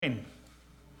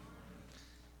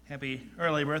Happy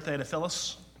early birthday to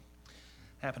Phyllis.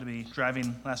 Happened to be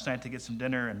driving last night to get some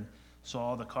dinner and saw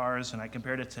all the cars, and I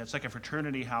compared it to, it's like a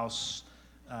fraternity house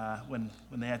when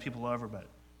they had people over, but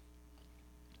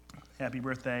happy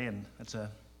birthday, and I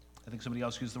think somebody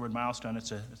else used the word milestone.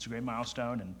 It's a great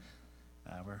milestone, and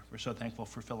we're so thankful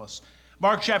for Phyllis.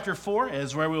 Mark chapter 4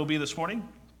 is where we will be this morning.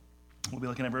 We'll be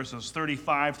looking at verses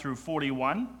 35 through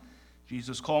 41.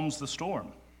 Jesus calms the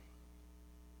storm.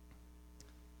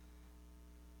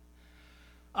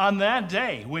 On that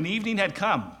day, when evening had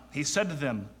come, he said to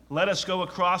them, "Let us go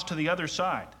across to the other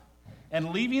side."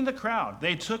 And leaving the crowd,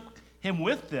 they took him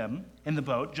with them in the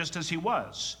boat, just as he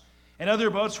was. And other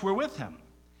boats were with him.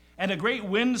 And a great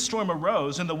windstorm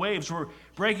arose, and the waves were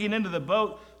breaking into the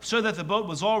boat, so that the boat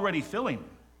was already filling.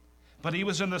 But he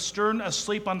was in the stern,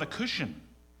 asleep on the cushion.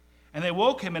 And they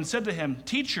woke him and said to him,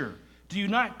 "Teacher, do you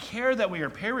not care that we are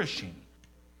perishing?"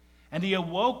 And he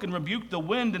awoke and rebuked the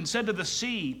wind and said to the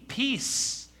sea,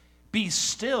 "Peace, be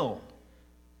still."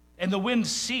 And the wind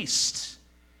ceased,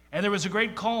 and there was a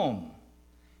great calm.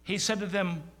 He said to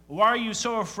them, "Why are you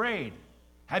so afraid?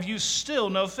 Have you still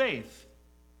no faith?"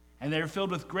 And they were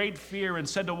filled with great fear and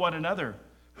said to one another,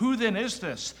 "Who then is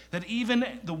this, that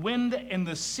even the wind and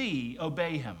the sea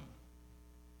obey him?"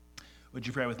 Would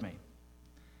you pray with me?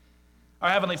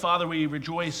 Our Heavenly Father, we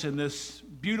rejoice in this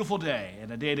beautiful day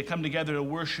and a day to come together to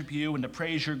worship you and to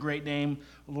praise your great name.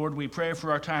 Lord, we pray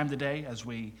for our time today as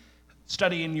we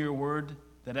study in your word,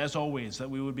 that as always, that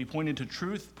we would be pointed to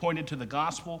truth, pointed to the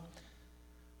gospel.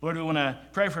 Lord, we want to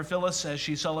pray for Phyllis as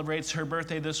she celebrates her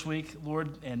birthday this week,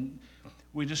 Lord, and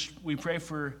we pray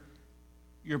for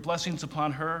your blessings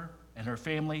upon her and her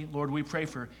family. Lord, we pray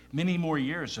for many more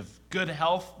years of good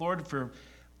health, Lord, for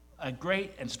a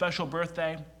great and special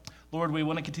birthday. Lord, we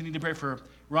want to continue to pray for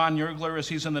Ron Yergler as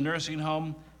he's in the nursing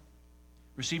home,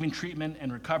 receiving treatment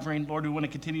and recovering. Lord, we want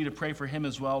to continue to pray for him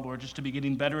as well, Lord, just to be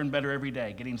getting better and better every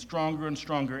day, getting stronger and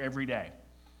stronger every day.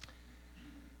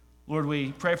 Lord,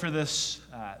 we pray for this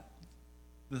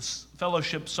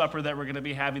fellowship supper that we're going to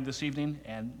be having this evening.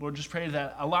 And Lord, just pray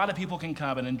that a lot of people can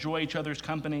come and enjoy each other's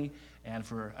company and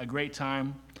for a great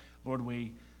time. Lord,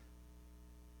 we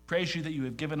praise you that you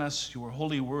have given us your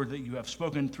holy word, that you have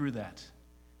spoken through that.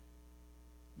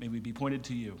 May we be pointed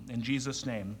to you. In Jesus'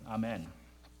 name, amen.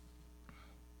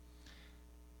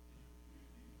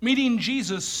 Meeting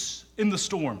Jesus in the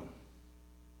storm.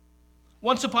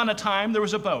 Once upon a time, there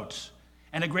was a boat,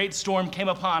 and a great storm came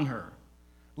upon her.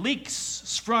 Leaks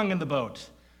sprung in the boat,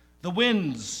 the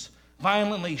winds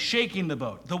violently shaking the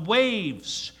boat, the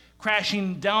waves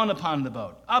crashing down upon the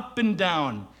boat, up and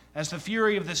down as the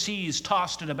fury of the seas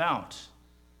tossed it about.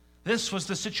 This was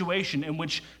the situation in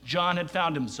which John had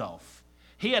found himself.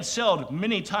 He had sailed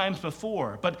many times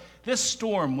before, but this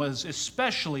storm was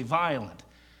especially violent.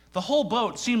 The whole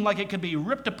boat seemed like it could be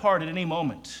ripped apart at any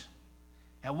moment.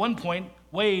 At one point,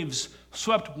 waves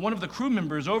swept one of the crew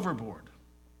members overboard.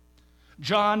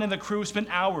 John and the crew spent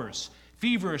hours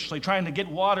feverishly trying to get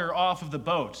water off of the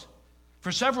boat.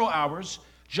 For several hours,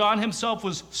 John himself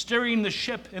was steering the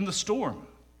ship in the storm.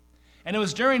 And it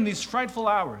was during these frightful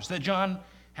hours that John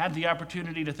had the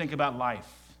opportunity to think about life.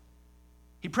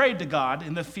 He prayed to God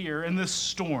in the fear in this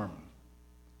storm.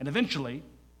 And eventually,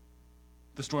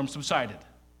 the storm subsided.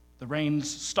 The rains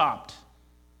stopped.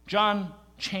 John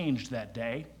changed that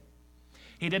day.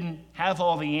 He didn't have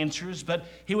all the answers, but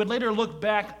he would later look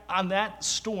back on that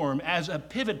storm as a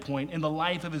pivot point in the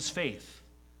life of his faith.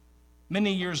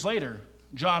 Many years later,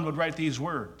 John would write these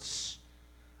words,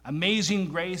 "Amazing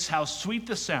grace, how sweet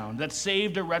the sound that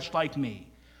saved a wretch like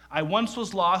me. I once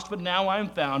was lost, but now I am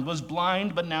found, was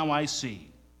blind, but now I see."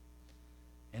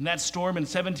 In that storm in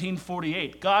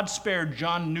 1748, God spared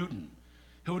John Newton,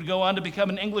 who would go on to become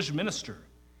an English minister,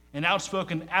 an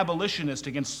outspoken abolitionist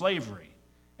against slavery,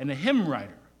 and a hymn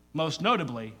writer, most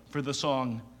notably for the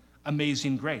song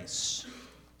 "Amazing Grace."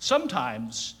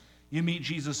 Sometimes you meet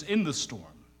Jesus in the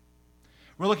storm.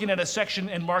 We're looking at a section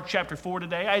in Mark chapter 4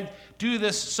 today. I do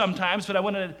this sometimes, but I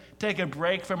want to take a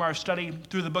break from our study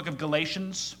through the book of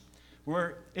Galatians.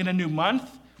 We're in a new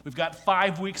month. We've got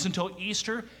 5 weeks until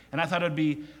Easter, and I thought it would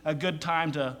be a good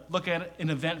time to look at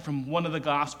an event from one of the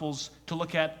Gospels, to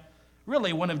look at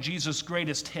really one of Jesus'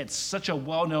 greatest hits, such a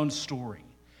well-known story.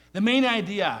 The main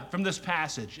idea from this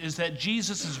passage is that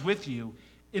Jesus is with you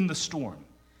in the storm.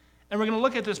 And we're going to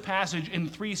look at this passage in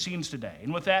 3 scenes today.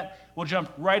 And with that, we'll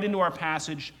jump right into our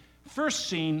passage. First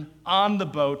scene, on the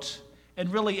boat,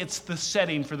 and really it's the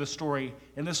setting for the story,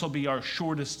 and this will be our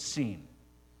shortest scene.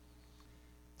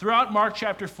 Throughout Mark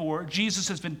chapter 4, Jesus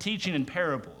has been teaching in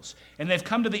parables, and they've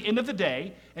come to the end of the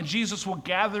day, and Jesus will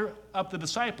gather up the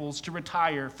disciples to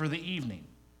retire for the evening.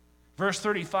 Verse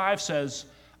 35 says,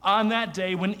 "On that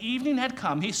day, when evening had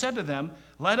come, he said to them,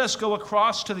 'Let us go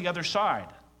across to the other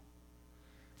side.'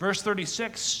 Verse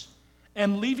 36,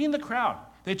 "And leaving the crowd,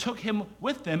 they took him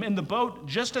with them in the boat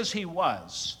just as he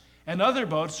was, and other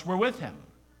boats were with him."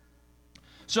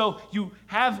 So you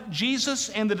have Jesus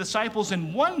and the disciples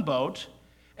in one boat,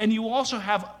 and you also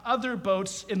have other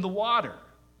boats in the water.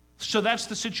 So that's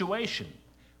the situation.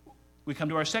 We come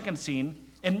to our second scene,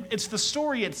 and it's the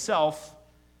story itself.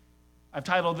 I've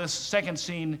titled this second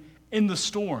scene, "In the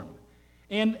Storm."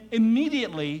 And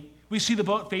immediately, we see the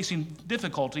boat facing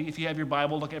difficulty. If you have your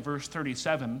Bible, look at verse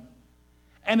 37.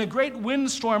 "And a great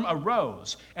windstorm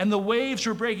arose, and the waves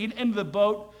were breaking into the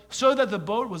boat, so that the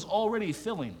boat was already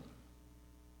filling."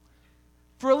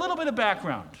 For a little bit of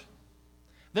background,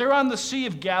 they're on the Sea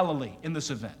of Galilee in this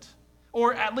event.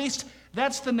 Or at least,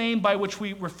 that's the name by which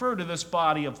we refer to this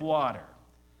body of water.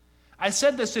 I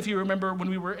said this, if you remember, when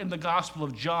we were in the Gospel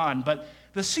of John, but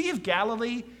the Sea of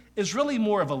Galilee is really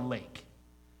more of a lake.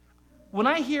 When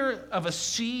I hear of a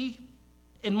sea,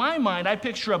 in my mind, I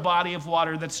picture a body of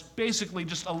water that's basically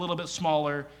just a little bit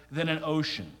smaller than an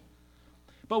ocean.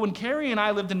 But when Carrie and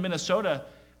I lived in Minnesota,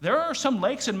 there are some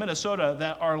lakes in Minnesota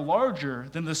that are larger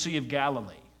than the Sea of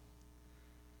Galilee.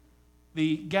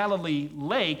 The Galilee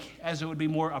Lake, as it would be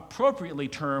more appropriately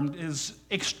termed, is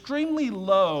extremely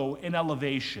low in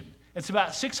elevation. It's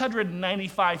about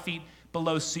 695 feet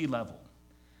below sea level.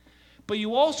 But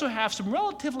you also have some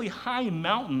relatively high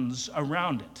mountains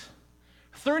around it.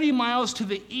 30 miles to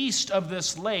the east of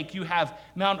this lake, you have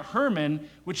Mount Hermon,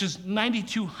 which is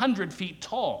 9,200 feet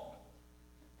tall.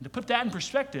 And to put that in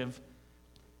perspective,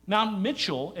 Mount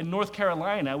Mitchell in North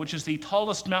Carolina, which is the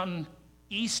tallest mountain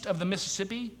east of the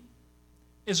Mississippi,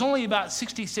 is only about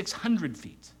 6,600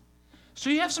 feet. So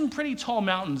you have some pretty tall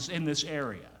mountains in this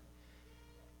area.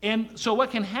 And so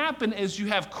what can happen is you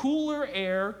have cooler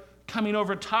air coming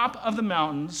over top of the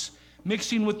mountains,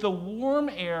 mixing with the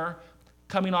warm air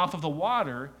coming off of the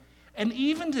water. And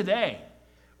even today,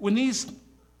 when these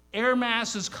air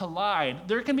masses collide,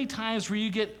 there can be times where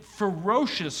you get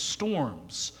ferocious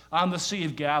storms on the Sea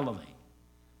of Galilee.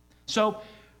 So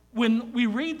when we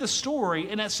read the story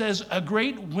and it says a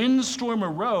great windstorm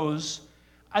arose,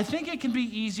 I think it can be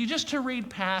easy just to read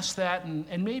past that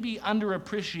and maybe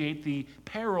underappreciate the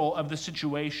peril of the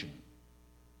situation.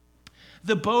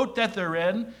 The boat that they're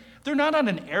in, they're not on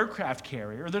an aircraft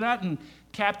carrier. They're not in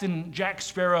Captain Jack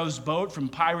Sparrow's boat from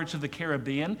Pirates of the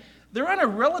Caribbean. They're on a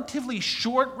relatively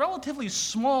short, relatively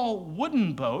small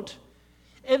wooden boat,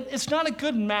 and it's not a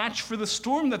good match for the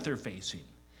storm that they're facing.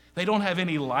 They don't have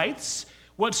any lights.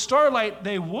 What starlight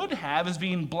they would have is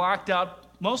being blocked out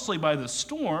mostly by the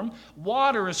storm.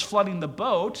 Water is flooding the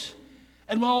boat.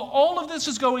 And while all of this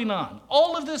is going on,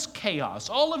 all of this chaos,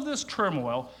 all of this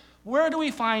turmoil, where do we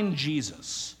find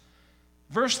Jesus?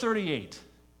 Verse 38,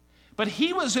 "But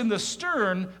he was in the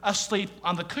stern, asleep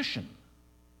on the cushion."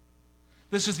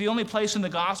 This is the only place in the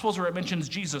Gospels where it mentions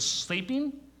Jesus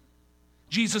sleeping.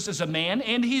 Jesus is a man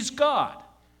and he's God.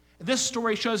 This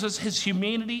story shows us his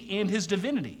humanity and his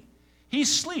divinity. He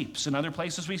sleeps. In other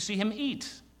places, we see him eat.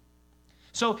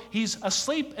 So he's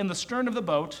asleep in the stern of the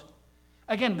boat.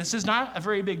 Again, this is not a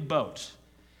very big boat.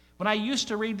 When I used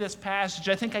to read this passage,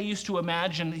 I think I used to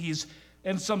imagine he's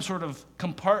in some sort of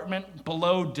compartment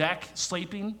below deck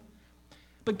sleeping.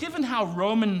 But given how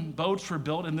Roman boats were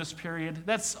built in this period,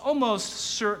 that's almost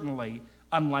certainly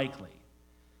unlikely.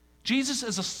 Jesus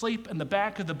is asleep in the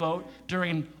back of the boat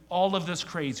during all of this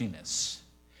craziness.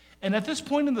 And at this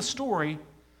point in the story,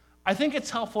 I think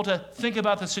it's helpful to think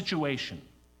about the situation.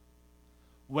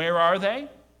 Where are they?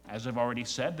 As I've already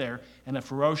said, they're in a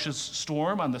ferocious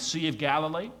storm on the Sea of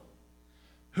Galilee.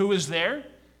 Who is there?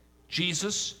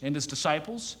 Jesus and his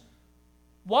disciples.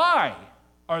 Why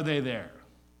are they there?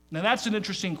 Now that's an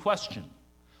interesting question.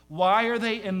 Why are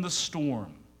they in the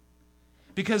storm?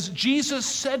 Because Jesus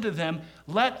said to them,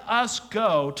 "Let us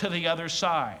go to the other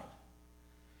side."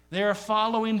 They are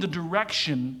following the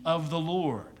direction of the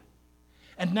Lord.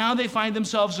 And now they find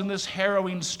themselves in this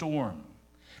harrowing storm.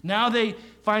 Now they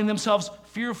find themselves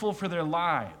fearful for their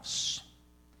lives.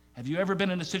 Have you ever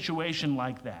been in a situation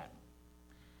like that?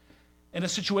 In a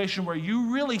situation where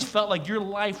you really felt like your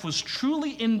life was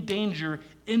truly in danger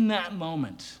in that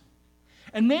moment.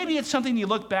 And maybe it's something you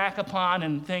look back upon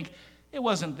and think, it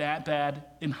wasn't that bad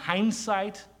in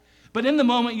hindsight, but in the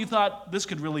moment you thought, this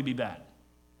could really be bad.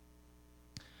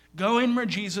 Going where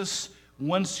Jesus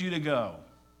wants you to go.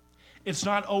 It's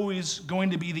not always going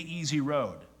to be the easy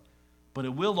road, but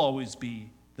it will always be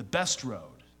the best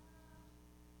road.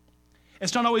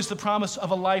 It's not always the promise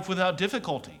of a life without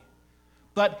difficulty,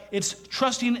 but it's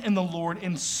trusting in the Lord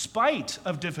in spite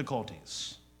of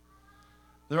difficulties.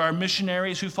 There are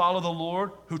missionaries who follow the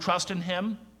Lord, who trust in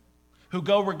him, who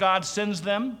go where God sends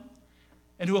them,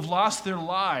 and who have lost their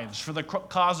lives for the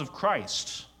cause of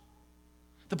Christ.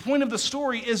 The point of the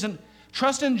story isn't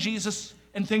trust in Jesus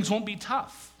and things won't be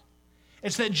tough.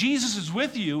 It's that Jesus is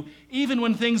with you even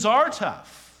when things are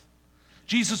tough.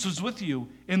 Jesus was with you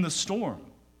in the storm.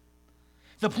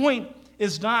 The point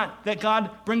is not that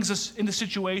God brings us into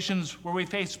situations where we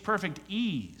face perfect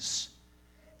ease.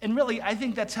 And really, I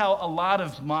think that's how a lot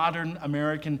of modern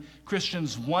American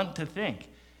Christians want to think.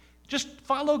 Just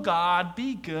follow God,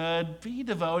 be good, be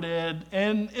devoted,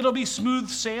 and it'll be smooth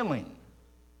sailing.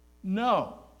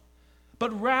 No,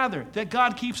 but rather that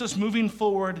God keeps us moving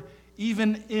forward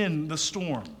even in the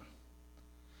storm.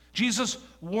 Jesus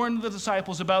warned the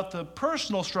disciples about the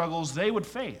personal struggles they would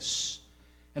face.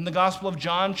 In the Gospel of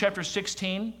John, chapter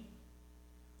 16,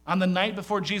 on the night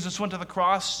before Jesus went to the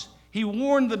cross, he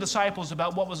warned the disciples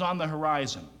about what was on the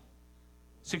horizon.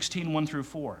 16, 1 through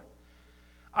 4.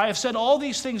 I have said all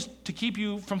these things to keep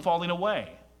you from falling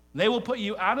away. They will put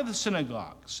you out of the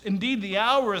synagogues. Indeed, the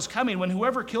hour is coming when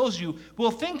whoever kills you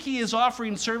will think he is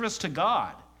offering service to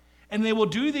God. And they will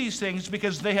do these things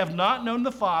because they have not known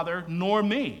the Father nor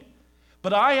me.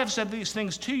 But I have said these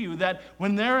things to you that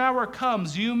when their hour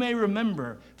comes, you may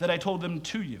remember that I told them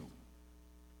to you.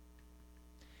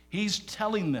 He's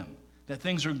telling them that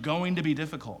things are going to be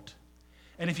difficult.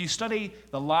 And if you study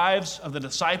the lives of the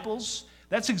disciples,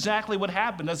 that's exactly what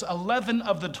happened, as 11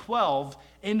 of the 12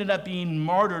 ended up being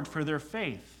martyred for their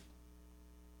faith.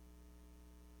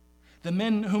 The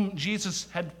men whom Jesus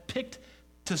had picked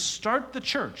to start the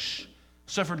church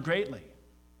suffered greatly.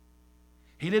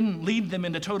 He didn't lead them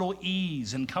into total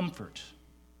ease and comfort.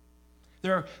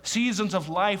 There are seasons of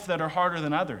life that are harder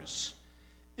than others.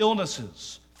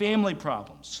 Illnesses, family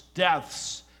problems,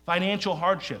 deaths, financial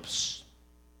hardships.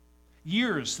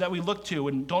 Years that we look to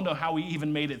and don't know how we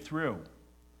even made it through.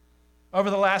 Over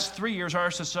the last 3 years,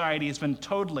 our society has been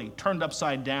totally turned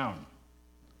upside down.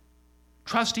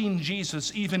 Trusting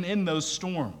Jesus even in those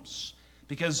storms,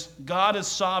 because God is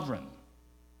sovereign.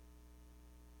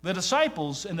 The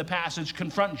disciples in the passage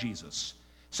confront Jesus.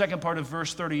 Second part of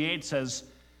verse 38 says,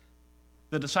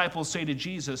 the disciples say to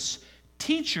Jesus,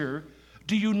 "Teacher,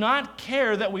 do you not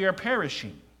care that we are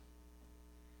perishing?"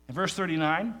 In verse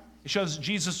 39, it shows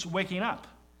Jesus waking up.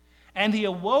 And he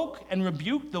awoke and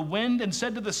rebuked the wind and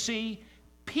said to the sea,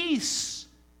 "Peace,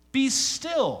 be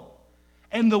still."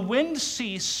 And the wind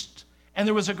ceased, and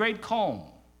there was a great calm.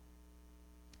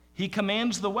 He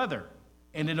commands the weather,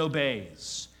 and it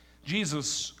obeys.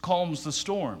 Jesus calms the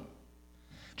storm.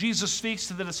 Jesus speaks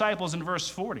to the disciples in verse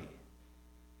 40.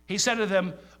 He said to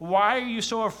them, "Why are you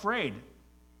so afraid?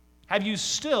 Have you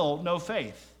still no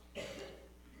faith?"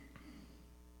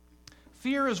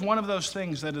 Fear is one of those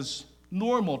things that is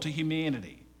normal to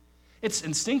humanity. It's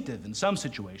instinctive in some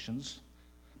situations,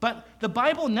 but the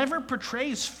Bible never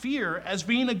portrays fear as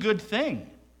being a good thing,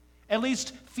 at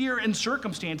least fear in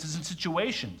circumstances and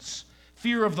situations.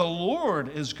 Fear of the Lord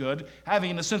is good,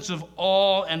 having a sense of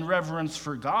awe and reverence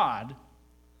for God.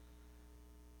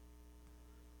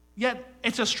 Yet,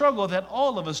 it's a struggle that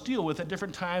all of us deal with at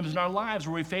different times in our lives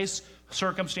where we face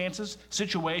circumstances,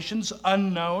 situations,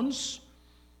 unknowns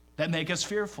that make us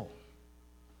fearful.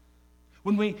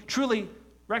 When we truly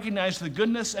recognize the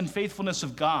goodness and faithfulness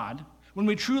of God, when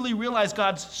we truly realize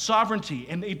God's sovereignty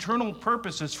and eternal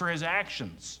purposes for his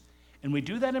actions, and we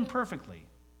do that imperfectly,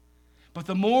 but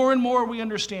the more and more we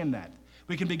understand that,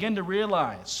 we can begin to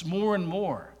realize more and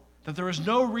more that there is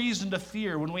no reason to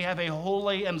fear when we have a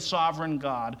holy and sovereign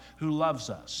God who loves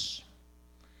us.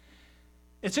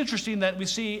 It's interesting that we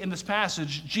see in this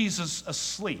passage Jesus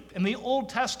asleep. In the Old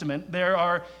Testament, there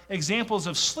are examples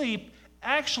of sleep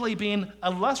actually being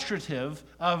illustrative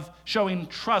of showing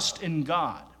trust in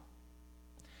God.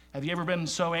 Have you ever been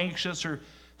so anxious or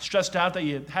stressed out that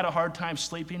you had a hard time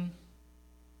sleeping?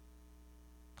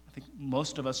 I think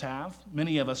most of us have.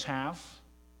 Many of us have.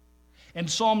 In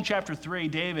Psalm chapter 3,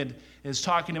 David is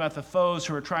talking about the foes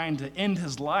who are trying to end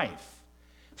his life.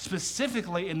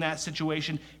 Specifically in that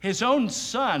situation, his own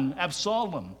son,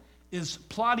 Absalom, is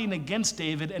plotting against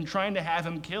David and trying to have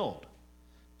him killed.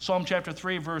 Psalm chapter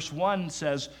 3, verse 1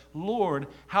 says, "Lord,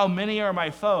 how many are my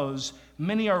foes?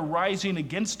 Many are rising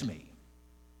against me."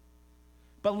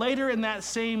 But later in that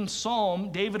same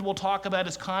psalm, David will talk about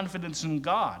his confidence in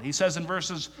God. He says in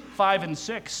verses 5 and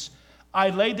 6,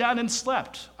 "I lay down and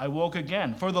slept. I woke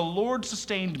again, for the Lord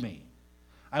sustained me.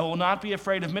 I will not be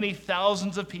afraid of many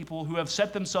thousands of people who have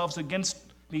set themselves against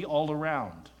me all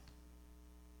around."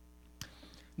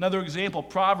 Another example,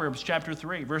 Proverbs chapter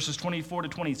 3, verses 24 to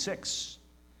 26.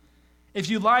 "If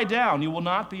you lie down, you will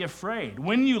not be afraid.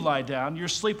 When you lie down, your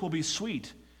sleep will be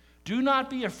sweet. Do not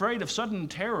be afraid of sudden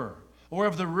terror or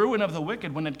of the ruin of the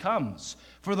wicked when it comes,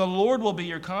 for the Lord will be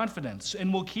your confidence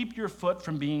and will keep your foot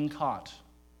from being caught.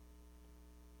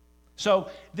 So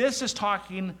this is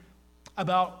talking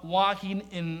about walking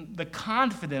in the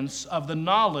confidence of the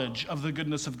knowledge of the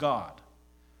goodness of God.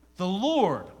 The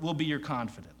Lord will be your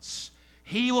confidence.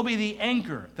 He will be the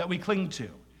anchor that we cling to.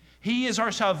 He is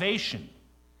our salvation.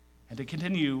 And to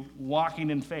continue walking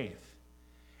in faith.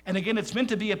 And again, it's meant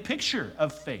to be a picture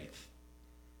of faith,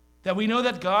 that we know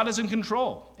that God is in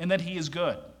control and that he is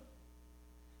good.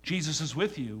 Jesus is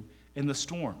with you in the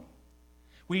storm.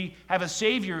 We have a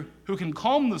Savior who can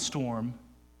calm the storm,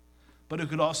 but who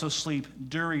could also sleep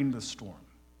during the storm.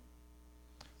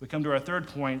 We come to our third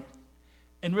point,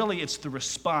 and really it's the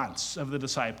response of the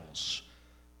disciples.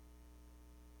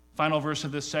 Final verse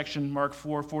of this section, Mark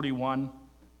 4:41.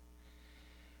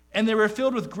 And they were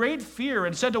filled with great fear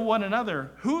and said to one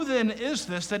another, "Who then is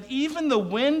this that even the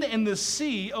wind and the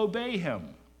sea obey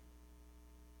him?"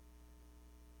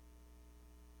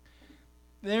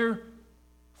 They're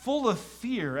full of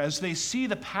fear as they see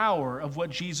the power of what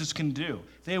Jesus can do.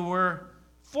 They were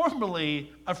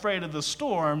formerly afraid of the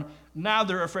storm. Now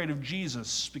they're afraid of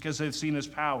Jesus because they've seen his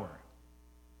power.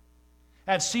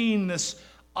 At seeing this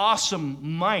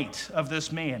awesome might of this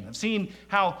man, of seeing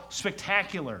how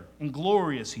spectacular and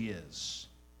glorious he is.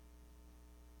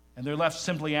 And they're left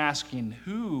simply asking,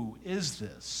 who is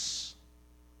this?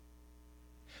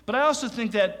 But I also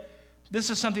think that this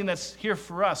is something that's here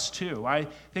for us too. I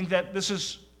think that this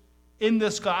is in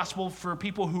this gospel for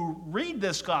people who read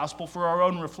this gospel for our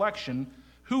own reflection.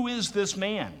 Who is this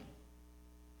man?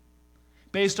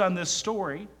 Based on this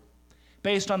story,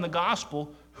 based on the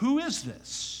gospel, who is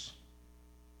this?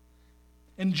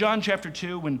 In John chapter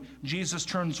 2, when Jesus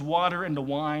turns water into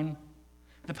wine,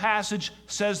 the passage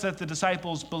says that the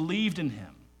disciples believed in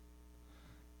him.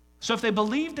 So if they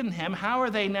believed in him, how are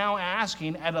they now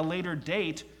asking at a later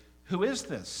date, who is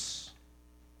this?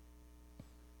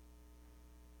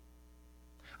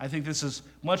 I think this is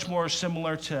much more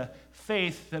similar to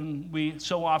faith than we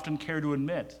so often care to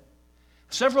admit.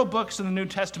 Several books in the New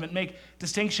Testament make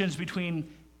distinctions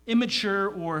between immature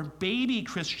or baby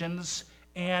Christians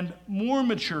and more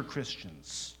mature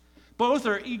Christians. Both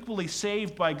are equally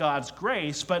saved by God's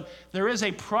grace, but there is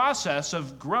a process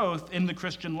of growth in the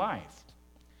Christian life.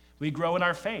 We grow in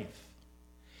our faith.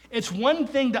 It's one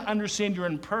thing to understand you're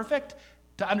imperfect,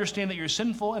 to understand that you're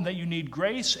sinful and that you need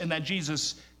grace and that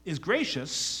Jesus is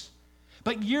gracious,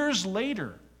 but years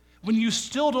later, when you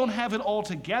still don't have it all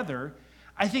together,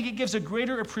 I think it gives a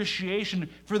greater appreciation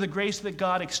for the grace that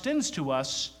God extends to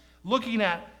us, looking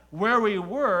at where we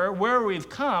were, where we've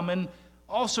come, and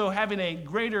also having a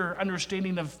greater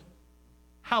understanding of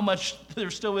how much there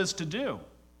still is to do.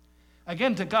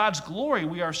 Again, to God's glory,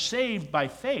 we are saved by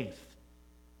faith,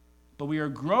 but we are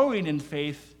growing in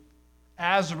faith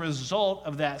as a result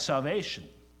of that salvation.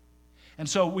 And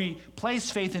so we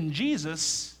place faith in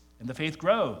Jesus, and the faith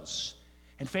grows.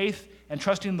 And faith and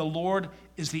trusting the Lord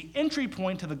is the entry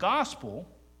point to the gospel.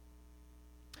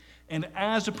 And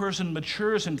as a person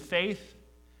matures in faith,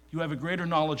 you have a greater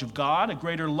knowledge of God, a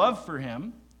greater love for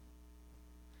him.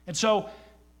 And so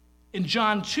in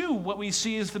John 2, what we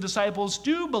see is the disciples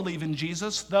do believe in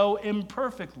Jesus, though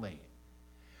imperfectly.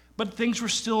 But things were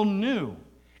still new.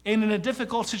 And in a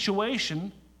difficult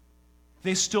situation,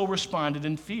 they still responded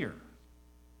in fear.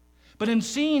 But in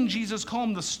seeing Jesus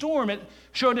calm the storm, it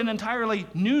showed an entirely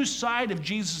new side of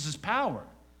Jesus' power.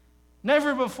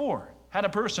 Never before had a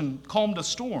person calmed a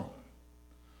storm.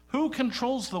 Who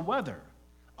controls the weather?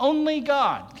 Only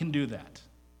God can do that.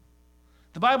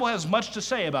 The Bible has much to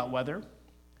say about weather.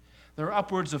 There are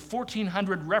upwards of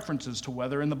 1,400 references to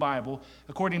weather in the Bible,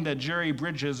 according to Jerry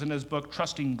Bridges in his book,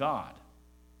 Trusting God.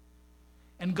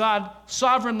 And God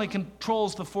sovereignly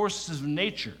controls the forces of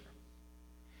nature.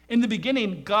 In the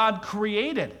beginning, God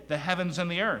created the heavens and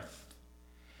the earth.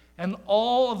 And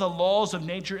all of the laws of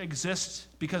nature exist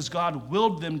because God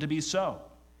willed them to be so.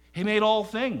 He made all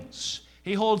things.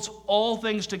 He holds all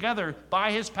things together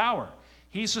by his power.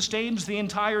 He sustains the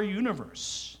entire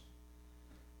universe.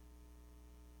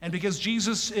 And because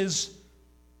Jesus is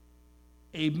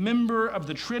a member of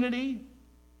the Trinity,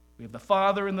 we have the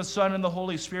Father and the Son and the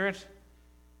Holy Spirit,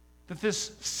 that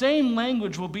this same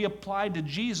language will be applied to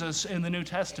Jesus in the New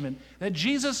Testament, that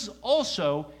Jesus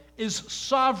also is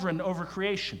sovereign over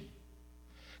creation.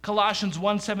 Colossians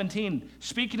 1:17,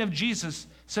 speaking of Jesus,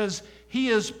 says, "He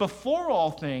is before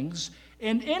all things,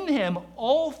 and in him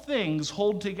all things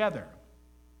hold together."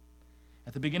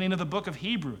 At the beginning of the book of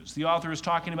Hebrews, the author is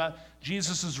talking about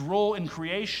Jesus' role in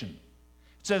creation.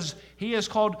 It says, he is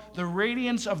called the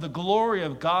radiance of the glory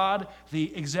of God,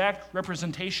 the exact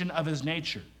representation of his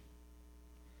nature.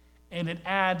 And it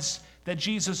adds that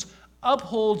Jesus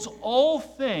upholds all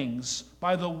things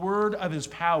by the word of his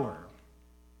power.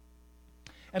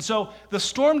 And so the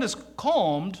storm is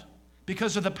calmed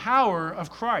because of the power of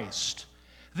Christ.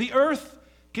 The earth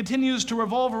continues to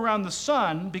revolve around the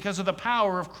sun because of the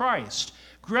power of Christ.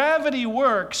 Gravity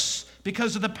works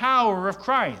because of the power of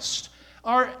Christ.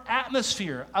 Our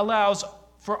atmosphere allows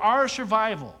for our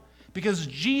survival because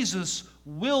Jesus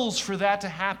wills for that to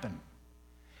happen.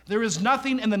 There is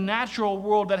nothing in the natural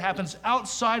world that happens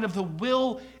outside of the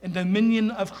will and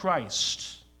dominion of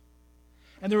Christ.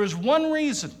 And there is one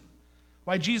reason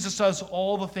why Jesus does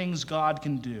all the things God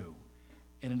can do,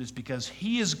 and it is because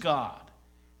he is God.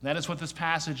 And that is what this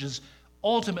passage is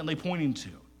ultimately pointing to.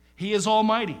 He is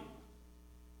almighty.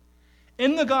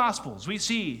 In the Gospels, we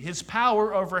see his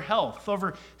power over health,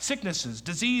 over sicknesses,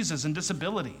 diseases, and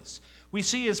disabilities. We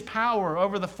see his power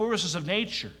over the forces of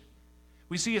nature.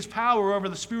 We see his power over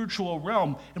the spiritual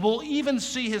realm, and we'll even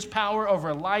see his power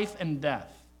over life and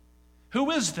death.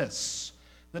 Who is this?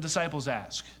 The disciples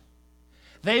ask.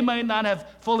 They might not have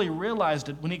fully realized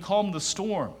it when he calmed the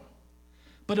storm,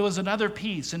 but it was another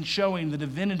piece in showing the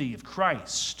divinity of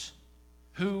Christ.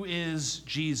 Who is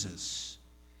Jesus?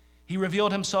 He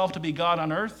revealed himself to be God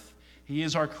on earth. He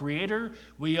is our creator.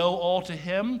 We owe all to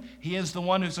him. He is the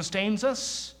one who sustains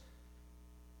us.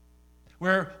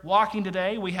 We're walking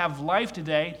today. We have life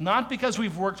today, not because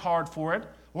we've worked hard for it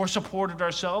or supported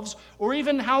ourselves or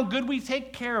even how good we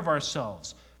take care of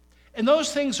ourselves. And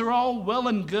those things are all well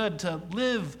and good to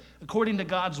live according to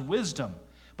God's wisdom.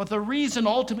 But the reason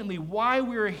ultimately why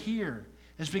we're here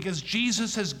is because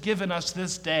Jesus has given us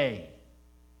this day.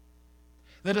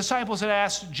 The disciples had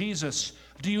asked Jesus,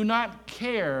 "Do you not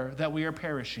care that we are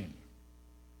perishing?"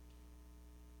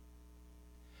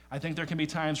 I think there can be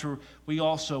times where we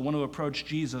also want to approach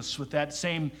Jesus with that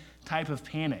same type of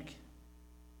panic.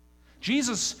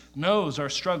 Jesus knows our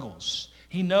struggles.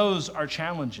 He knows our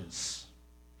challenges.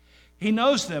 He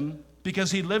knows them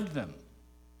because he lived them.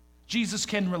 Jesus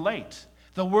can relate.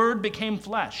 The Word became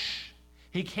flesh.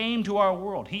 He came to our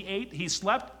world. He ate, he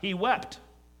slept, he wept.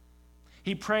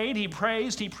 He prayed, he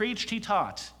praised, he preached, he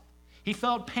taught. He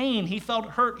felt pain, he felt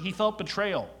hurt, he felt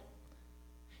betrayal.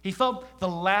 He felt the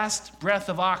last breath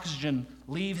of oxygen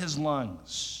leave his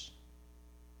lungs.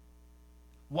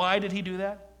 Why did he do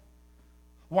that?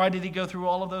 Why did he go through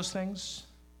all of those things?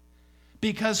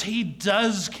 Because he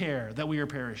does care that we are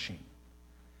perishing.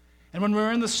 And when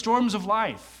we're in the storms of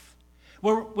life,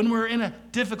 when we're in a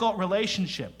difficult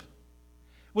relationship,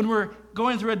 when we're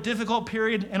going through a difficult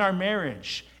period in our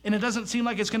marriage, and it doesn't seem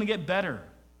like it's going to get better,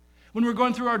 when we're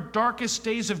going through our darkest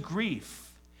days of grief,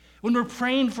 when we're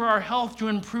praying for our health to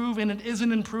improve and it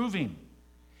isn't improving,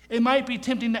 it might be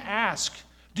tempting to ask,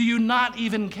 do you not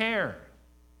even care?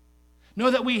 Know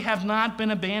that we have not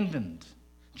been abandoned.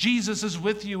 Jesus is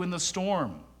with you in the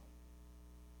storm.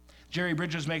 Jerry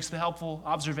Bridges makes the helpful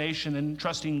observation in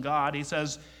Trusting God. He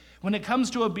says, when it comes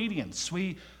to obedience,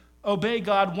 we obey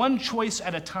God one choice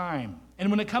at a time. And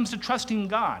when it comes to trusting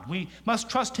God, we must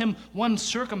trust him one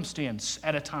circumstance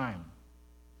at a time.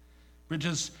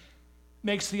 Bridges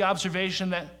makes the observation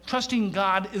that trusting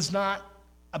God is not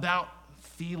about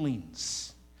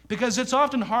feelings, because it's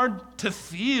often hard to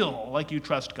feel like you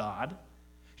trust God.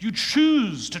 You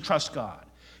choose to trust God.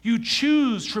 You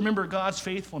choose to remember God's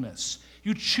faithfulness.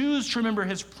 You choose to remember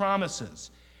his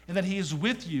promises and that he is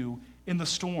with you in the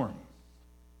storm.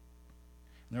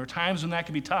 And there are times when that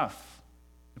can be tough,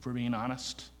 if we're being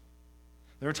honest.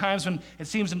 There are times when it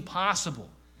seems impossible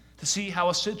to see how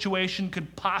a situation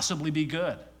could possibly be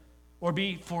good or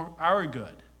be for our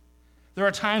good. There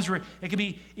are times where it can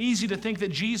be easy to think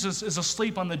that Jesus is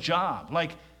asleep on the job,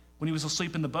 like when he was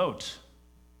asleep in the boat.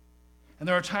 And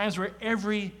there are times where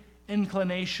every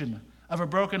inclination of a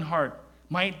broken heart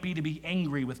might be to be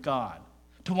angry with God,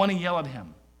 to want to yell at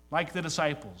him, like the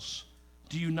disciples.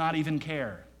 Do you not even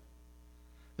care?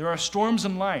 There are storms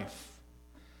in life.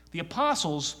 The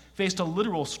apostles faced a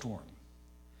literal storm.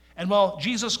 And while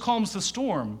Jesus calms the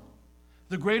storm,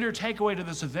 the greater takeaway to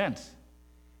this event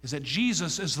is that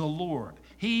Jesus is the Lord.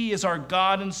 He is our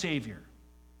God and Savior.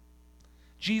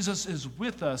 Jesus is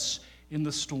with us in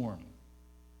the storm.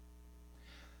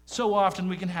 So often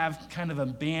we can have kind of a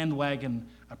bandwagon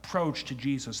approach to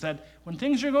Jesus, that when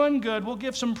things are going good, we'll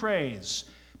give some praise.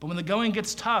 But when the going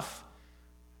gets tough,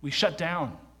 we shut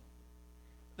down.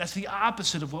 That's the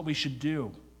opposite of what we should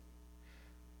do.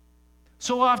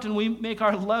 So often we make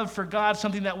our love for God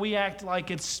something that we act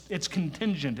like it's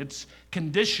contingent, it's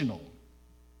conditional.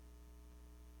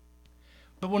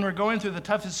 But when we're going through the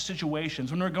toughest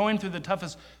situations, when we're going through the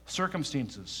toughest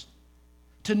circumstances,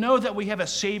 to know that we have a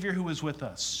Savior who is with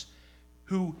us,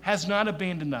 who has not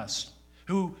abandoned us,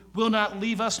 who will not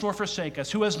leave us nor forsake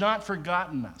us, who has not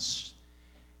forgotten us,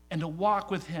 and to walk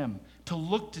with him, to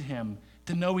look to him,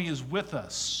 to know he is with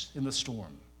us in the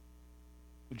storm.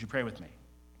 Would you pray with me?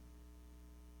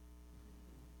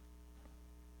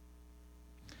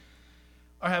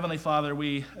 Our Heavenly Father,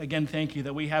 we again thank you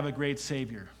that we have a great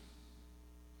Savior.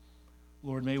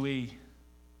 Lord, may we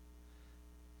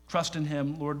trust in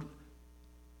him. Lord,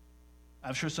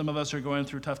 I'm sure some of us are going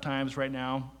through tough times right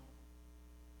now.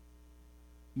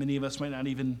 Many of us might not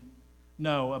even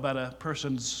know about a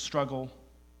person's struggle.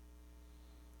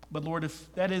 But Lord,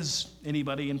 if that is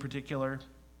anybody in particular,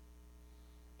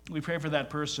 we pray for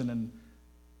that person and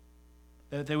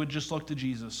that they would just look to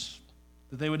Jesus,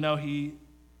 that they would know he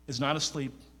is not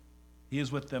asleep, he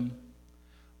is with them.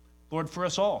 Lord, for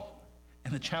us all,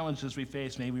 and the challenges we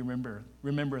face, may we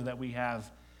remember that we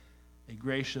have a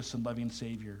gracious and loving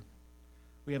Savior.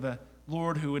 We have a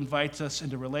Lord who invites us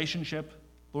into relationship.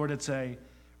 Lord, it's a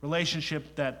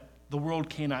relationship that the world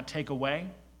cannot take away.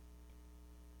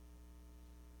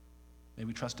 May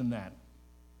we trust in that.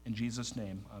 In Jesus'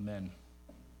 name, amen.